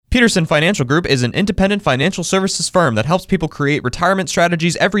Peterson Financial Group is an independent financial services firm that helps people create retirement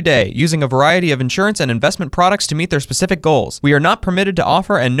strategies every day using a variety of insurance and investment products to meet their specific goals. We are not permitted to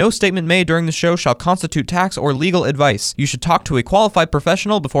offer, and no statement made during the show shall constitute tax or legal advice. You should talk to a qualified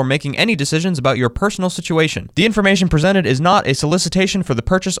professional before making any decisions about your personal situation. The information presented is not a solicitation for the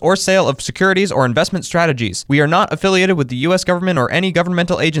purchase or sale of securities or investment strategies. We are not affiliated with the U.S. government or any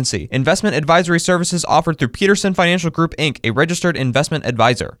governmental agency. Investment advisory services offered through Peterson Financial Group, Inc., a registered investment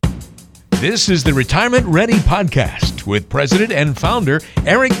advisor. This is the Retirement Ready Podcast with President and Founder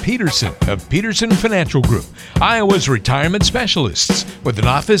Eric Peterson of Peterson Financial Group, Iowa's retirement specialists with an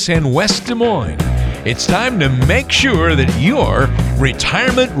office in West Des Moines. It's time to make sure that you're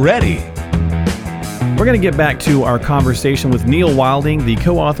retirement ready. We're going to get back to our conversation with Neil Wilding, the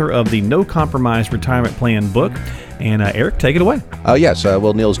co-author of the No Compromise Retirement Plan book. And Eric, take it away. Yes.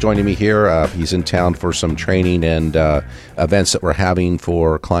 Well, Neil's joining me here. He's in town for some training and events that we're having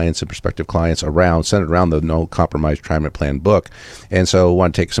for clients and prospective clients centered around the No Compromise Retirement Plan book. And so I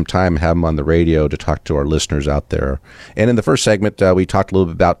want to take some time and have him on the radio to talk to our listeners out there. And in the first segment, we talked a little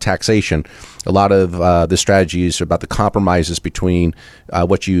bit about taxation. A lot of the strategies are about the compromises between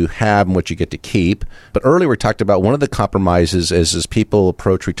what you have and what you get to keep. But earlier we talked about one of the compromises as people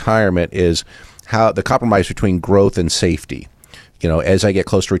approach retirement is how the compromise between growth and safety. You know, as I get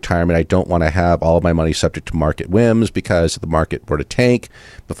close to retirement, I don't want to have all of my money subject to market whims because if the market were to tank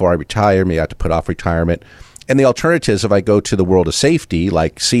before I retire, maybe I have to put off retirement. And the alternatives, if I go to the world of safety,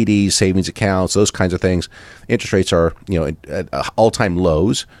 like CDs, savings accounts, those kinds of things, interest rates are, at all-time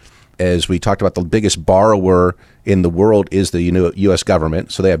lows. As we talked about, the biggest borrower in the world is the U.S.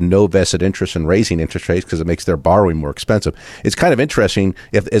 government, so they have no vested interest in raising interest rates because it makes their borrowing more expensive. It's kind of interesting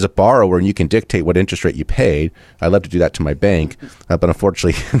if, as a borrower, and you can dictate what interest rate you paid. I love to do that to my bank, but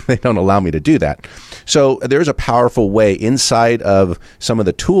unfortunately, they don't allow me to do that. So there's a powerful way inside of some of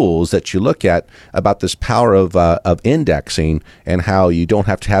the tools that you look at about this power of indexing and how you don't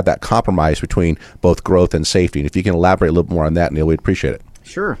have to have that compromise between both growth and safety. And if you can elaborate a little more on that, Neil, we'd appreciate it.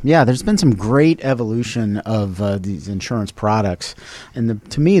 Sure. Yeah, there's been some great evolution of these insurance products. And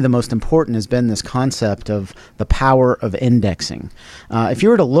to me, the most important has been this concept of the power of indexing. If you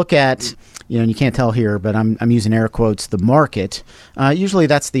were to look at, and you can't tell here, but I'm using air quotes, the market, usually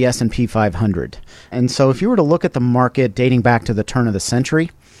that's the S&P 500. And so if you were to look at the market dating back to the turn of the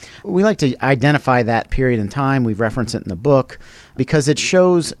century, we like to identify that period in time. We reference it in the book because it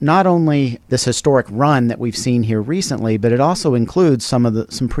shows not only this historic run that we've seen here recently, but it also includes some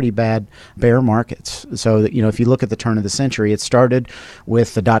pretty bad bear markets. So that, if you look at the turn of the century, it started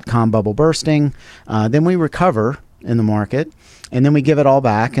with the dot-com bubble bursting. Then we recover in the market, and then we give it all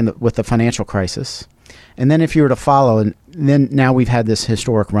back with the financial crisis. And then if you were to follow, and then now we've had this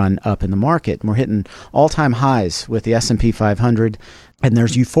historic run up in the market, and we're hitting all-time highs with the S&P 500, and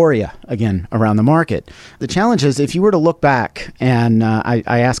there's euphoria again around the market. The challenge is if you were to look back, and I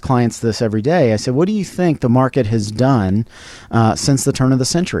ask clients this every day, I said, what do you think the market has done since the turn of the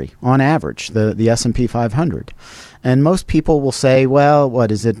century on average, the S&P 500? And most people will say, well,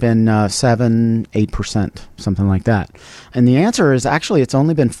 what has it been, 7-8%, something like that. And the answer is actually it's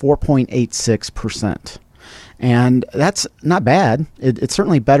only been 4.86%. And that's not bad. It's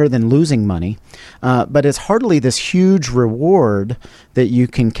certainly better than losing money, but it's hardly this huge reward that you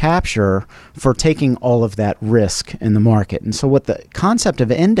can capture for taking all of that risk in the market. And so what the concept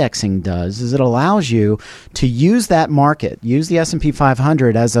of indexing does is it allows you to use that market, use the S&P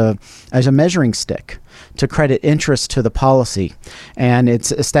 500 as a measuring stick to credit interest to the policy. And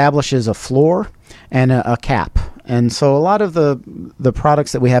it establishes a floor and a cap. And so a lot of the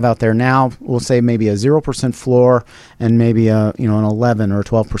products that we have out there now, we'll say maybe a 0% floor and maybe an 11 or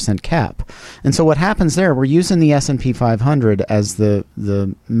 12% cap. And so what happens there, we're using the S&P 500 as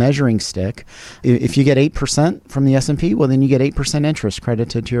the measuring stick. If you get 8% from the S&P, well, then you get 8% interest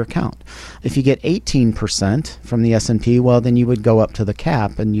credited to your account. If you get 18% from the S&P, well, then you would go up to the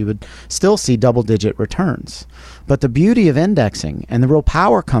cap and you would still see double-digit returns. But the beauty of indexing and the real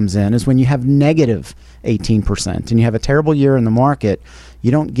power comes in is when you have negative 18% and you have a terrible year in the market, you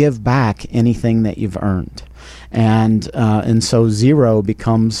don't give back anything that you've earned. And so zero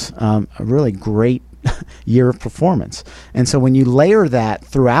becomes a really great year of performance. And so when you layer that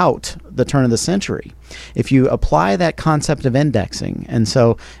throughout the turn of the century, if you apply that concept of indexing, and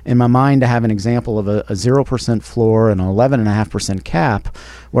so in my mind I have an example of a 0% floor and an 11.5% cap,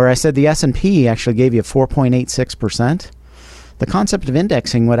 where I said the S&P actually gave you 4.86%, the concept of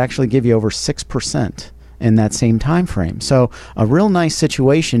indexing would actually give you over 6% in that same time frame. So a real nice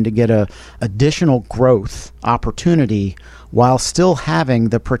situation to get a additional growth opportunity while still having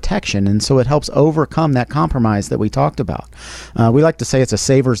the protection. And so it helps overcome that compromise that we talked about. We like to say it's a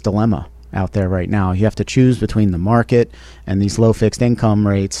saver's dilemma out there right now. You have to choose between the market and these low fixed income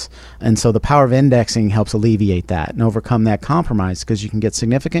rates. And so the power of indexing helps alleviate that and overcome that compromise, because you can get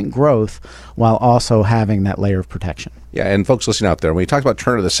significant growth while also having that layer of protection. Yeah, and folks listening out there, when we talk about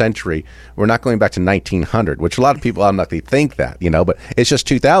turn of the century, we're not going back to 1900, which a lot of people automatically think that, but it's just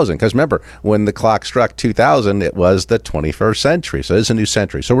 2000. Because remember, when the clock struck 2000, it was the 21st century. So it's a new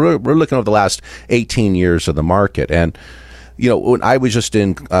century. So we're looking over the last 18 years of the market. And when I was just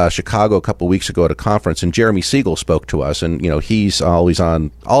in Chicago a couple of weeks ago at a conference, and Jeremy Siegel spoke to us, and he's always on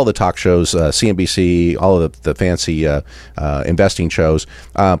all the talk shows, CNBC, all of the fancy investing shows.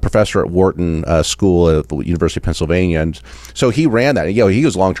 Professor at Wharton School at the University of Pennsylvania, and so he ran that. He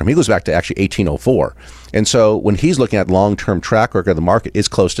was long term. He goes back to actually 1804. And so when he's looking at long-term track record of the market, it's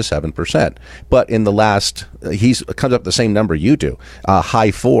close to 7%. But in the last, comes up the same number you do,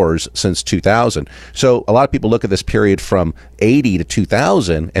 high fours since 2000. So a lot of people look at this period from 80 to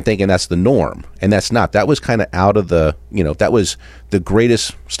 2000 and thinking that's the norm. And that's not. That was kind of out of the, that was the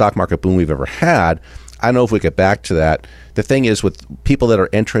greatest stock market boom we've ever had. I don't know if we get back to that. The thing is, with people that are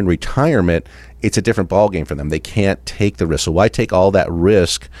entering retirement, it's a different ballgame for them. They can't take the risk. So why take all that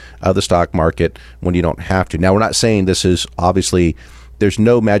risk of the stock market when you don't have to? Now, we're not saying this is obviously, there's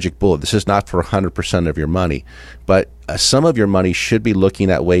no magic bullet. This is not for 100% of your money. But some of your money should be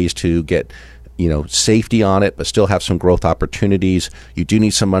looking at ways to get safety on it, but still have some growth opportunities. You do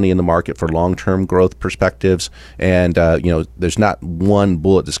need some money in the market for long-term growth perspectives. And, there's not one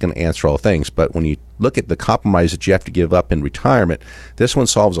bullet that's going to answer all things. But when you look at the compromise that you have to give up in retirement, this one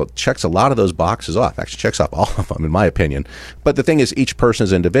checks a lot of those boxes off. Actually checks off all of them, in my opinion. But the thing is, each person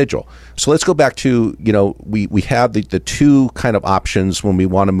is individual. So let's go back to, we have the two kind of options when we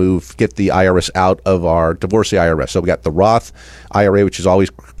want to get the IRS out of divorce the IRS. So we got the Roth IRA, which is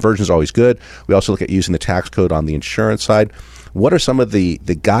version is always good. We also look at using the tax code on the insurance side. What are some of the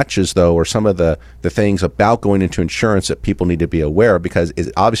gotchas, though, or some of the things about going into insurance that people need to be aware of? Because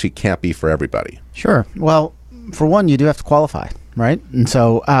it obviously can't be for everybody. Sure. Well, for one, you do have to qualify, right? And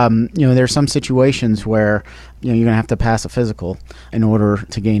so, there's some situations where, you're going to have to pass a physical in order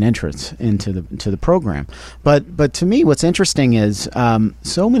to gain entrance into the program. But to me, what's interesting is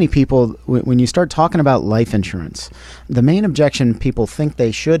so many people, when you start talking about life insurance, the main objection people think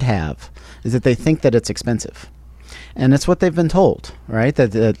they should have is that they think that it's expensive. And it's what they've been told, right?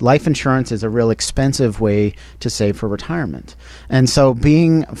 That life insurance is a real expensive way to save for retirement. And so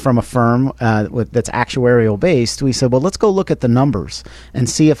being from a firm that's actuarial based, we said, well, let's go look at the numbers and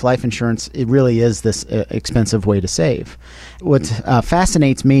see if life insurance, it really is this expensive way to save. What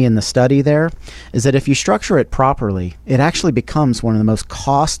fascinates me in the study there is that if you structure it properly, it actually becomes one of the most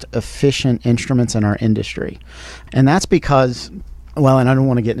cost-efficient instruments in our industry. And that's because, well, and I don't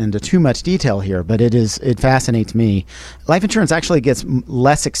want to get into too much detail here, but it fascinates me. Life insurance actually gets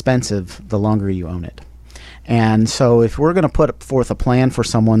less expensive the longer you own it. And so if we're going to put forth a plan for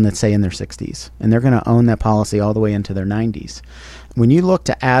someone that's, say, in their 60s, and they're going to own that policy all the way into their 90s, when you look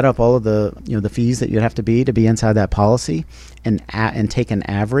to add up all of the the fees that you'd have to be inside that policy, and take an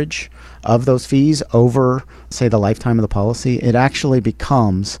average of those fees over, say, the lifetime of the policy, it actually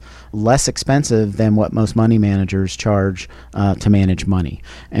becomes less expensive than what most money managers charge to manage money.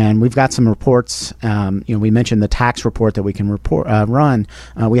 And we've got some reports. We mentioned the tax report that we can run.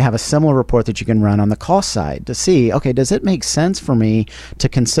 We have a similar report that you can run on the cost side to see, okay, does it make sense for me to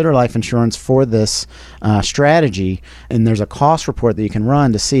consider life insurance for this strategy? And there's a cost report that you can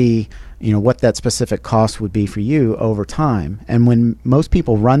run to see what that specific cost would be for you over time. And when most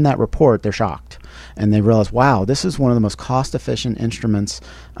people run that report, they're shocked. And they realize, wow, this is one of the most cost-efficient instruments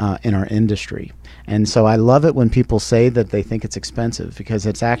in our industry. And so I love it when people say that they think it's expensive, because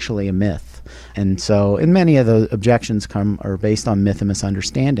it's actually a myth. And so, and many of the objections are based on myth and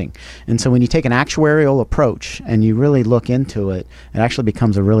misunderstanding. And so when you take an actuarial approach and you really look into it, it actually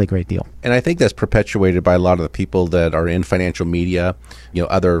becomes a really great deal. And I think that's perpetuated by a lot of the people that are in financial media,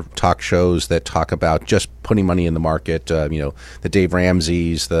 other talk shows that talk about just putting money in the market, the Dave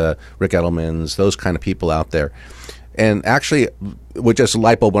Ramseys, the Rick Edelmans, those kind of people out there. And actually, with just a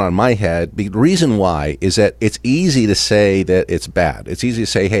light bulb went on my head, the reason why is that it's easy to say that it's bad. It's easy to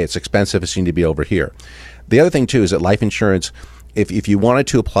say, hey, it's expensive, it seems to be over here. The other thing, too, is that life insurance, if you wanted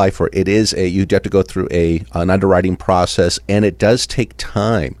to apply for it, you'd have to go through an underwriting process, and it does take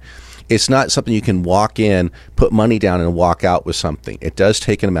time. it's not something you can walk in, put money down, and walk out with something. It does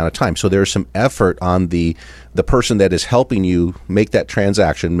take an amount of time. So there's some effort on the person that is helping you make that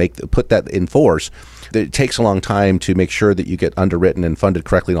transaction, put that in force. It takes a long time to make sure that you get underwritten and funded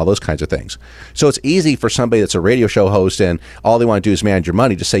correctly and all those kinds of things. So it's easy for somebody that's a radio show host and all they want to do is manage your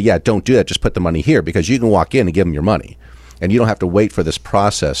money to say, yeah, don't do that, just put the money here, because you can walk in and give them your money. And you don't have to wait for this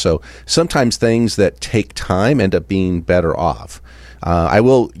process. So sometimes things that take time end up being better off. I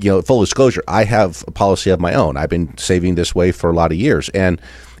will, full disclosure, I have a policy of my own. I've been saving this way for a lot of years. And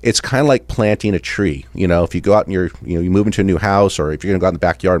it's kind of like planting a tree. If you go out and you move into a new house, or if you're going to go out in the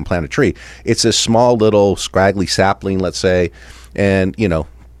backyard and plant a tree, it's a small little scraggly sapling, let's say, and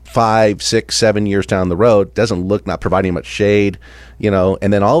 5, 6, 7 years down the road, doesn't look, not providing much shade,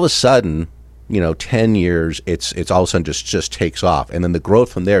 and then all of a sudden, 10 years, it's all of a sudden just takes off. And then the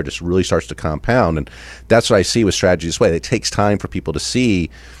growth from there just really starts to compound. And that's what I see with Strategy This Way. It takes time for people to see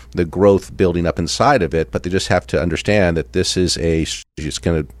the growth building up inside of it, but they just have to understand that this is it's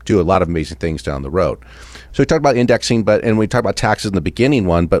going to do a lot of amazing things down the road. So we talked about indexing, and we talked about taxes in the beginning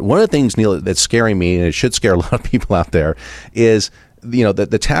but one of the things, Neil, that's scaring me, and it should scare a lot of people out there, is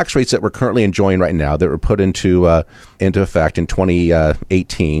the tax rates that we're currently enjoying right now that were put into effect in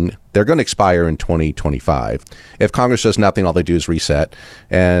 2018, they're going to expire in 2025. If Congress does nothing, all they do is reset.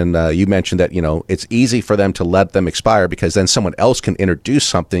 And you mentioned that it's easy for them to let them expire because then someone else can introduce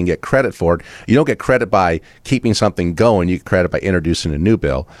something and get credit for it. You don't get credit by keeping something going. You get credit by introducing a new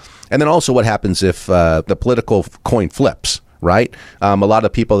bill. And then also what happens if the political coin flips? Right? A lot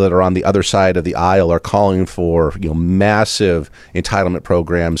of people that are on the other side of the aisle are calling for massive entitlement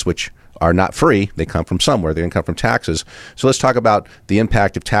programs, which are not free. They come from somewhere. They can come from taxes. So let's talk about the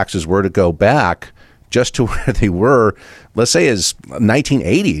impact if taxes were to go back just to where they were, let's say, as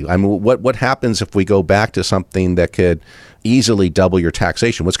 1980. I mean, what happens if we go back to something that could easily double your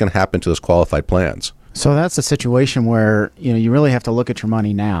taxation? What's going to happen to those qualified plans? So that's a situation where you really have to look at your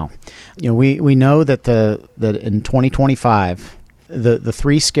money now. We know that that in 2025, the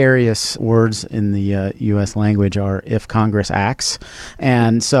three scariest words in the U.S. language are "if Congress acts,"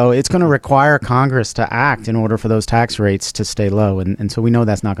 and so it's going to require Congress to act in order for those tax rates to stay low, and so we know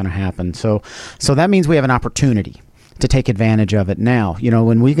that's not going to happen. So that means we have an opportunity to take advantage of it now.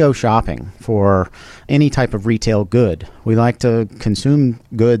 When we go shopping for any type of retail good, we like to consume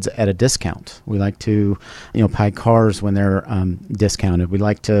goods at a discount. We like to, buy cars when they're discounted. We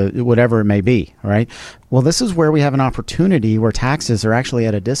like to, whatever it may be, right? Well, this is where we have an opportunity where taxes are actually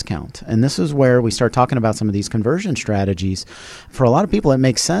at a discount. And this is where we start talking about some of these conversion strategies. For a lot of people, it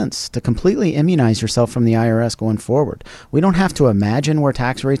makes sense to completely immunize yourself from the IRS going forward. We don't have to imagine where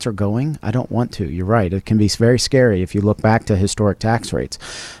tax rates are going. I don't want to. You're right. It can be very scary if you look back to historic tax rates.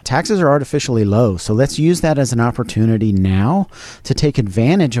 Taxes are artificially low. So let's use that as an opportunity now to take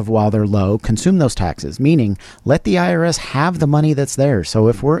advantage of while they're low, consume those taxes, meaning let the IRS have the money that's there. So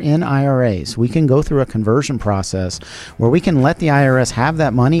if we're in IRAs, we can go through a conversion process where we can let the IRS have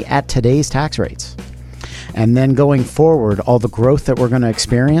that money at today's tax rates. And then going forward, all the growth that we're going to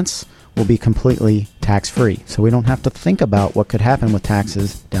experience will be completely tax-free. So we don't have to think about what could happen with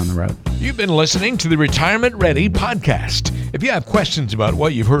taxes down the road. You've been listening to the Retirement Ready podcast. If you have questions about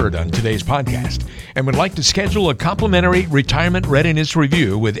what you've heard on today's podcast and would like to schedule a complimentary retirement readiness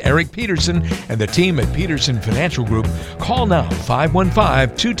review with Eric Peterson and the team at Peterson Financial Group, call now.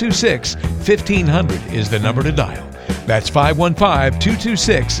 515-226-1500 is the number to dial. That's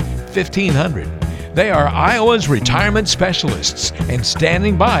 515-226-1500. They are Iowa's retirement specialists and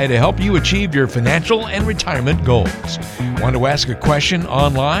standing by to help you achieve your financial and retirement goals. Want to ask a question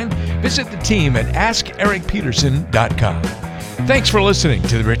online? Visit the team at AskEricPeterson.com. Thanks for listening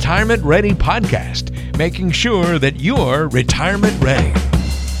to the Retirement Ready podcast, making sure that you're retirement ready.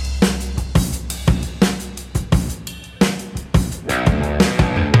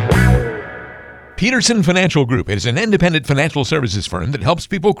 Peterson Financial Group is an independent financial services firm that helps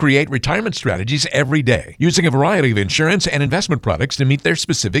people create retirement strategies every day, using a variety of insurance and investment products to meet their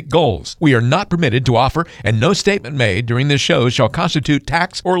specific goals. We are not permitted to offer, and no statement made during this show shall constitute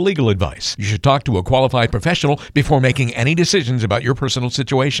tax or legal advice. You should talk to a qualified professional before making any decisions about your personal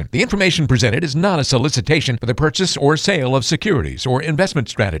situation. The information presented is not a solicitation for the purchase or sale of securities or investment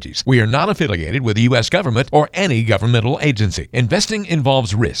strategies. We are not affiliated with the U.S. government or any governmental agency. Investing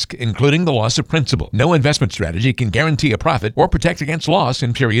involves risk, including the loss of principal. No investment strategy can guarantee a profit or protect against loss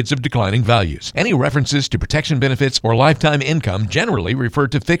in periods of declining values. Any references to protection benefits or lifetime income generally refer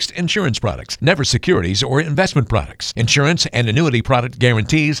to fixed insurance products, never securities or investment products. Insurance and annuity product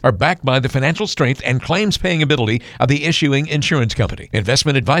guarantees are backed by the financial strength and claims-paying ability of the issuing insurance company.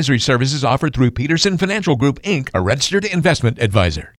 Investment advisory services offered through Peterson Financial Group, Inc., a registered investment advisor.